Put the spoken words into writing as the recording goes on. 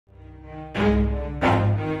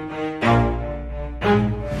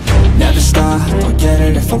Never stop, I'll get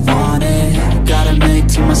it if I want it. Gotta make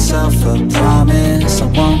to myself a promise. I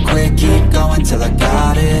won't quit, keep going till I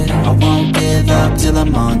got it. I won't give up till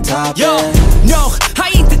I'm on top. Yo, no,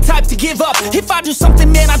 I ain't the type to give up. If I do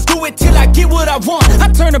something, man, I do it till I get what I want. I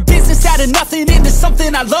turn a business out of nothing into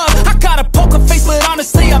something I love. I got a poker face, but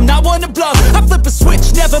honestly, I'm not one to bluff. I flip a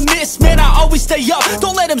switch, never miss, man, I always stay up.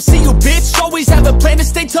 Don't let them see you, bitch, always have a plan to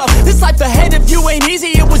stay tough. This life ahead of you ain't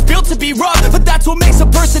easy, it was built to be rough. But that's what makes a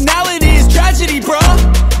personality, is tragedy, bruh.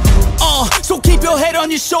 So keep your head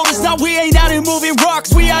on your shoulders. Now we ain't out here moving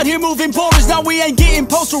rocks, we out here moving boulders. Now we ain't getting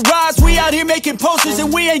posterized, we out here making posters.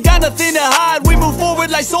 And we ain't got nothing to hide, we move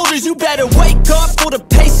forward like soldiers. You better wake up for the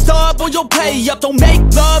pay stub, or you'll pay up. Don't make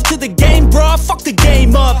love to the game, bruh, fuck the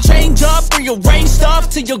game up. Change up, rearrange stuff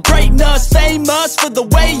to your greatness. Famous for the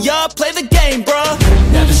way up, play the game, bruh.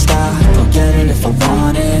 Never stop, I'll get it if I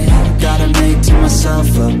want it. Gotta make to myself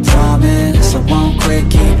a promise. I won't quit,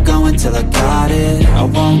 keep going till I got it. I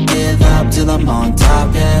won't give up till I'm on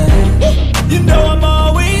top, yeah. You know I'm on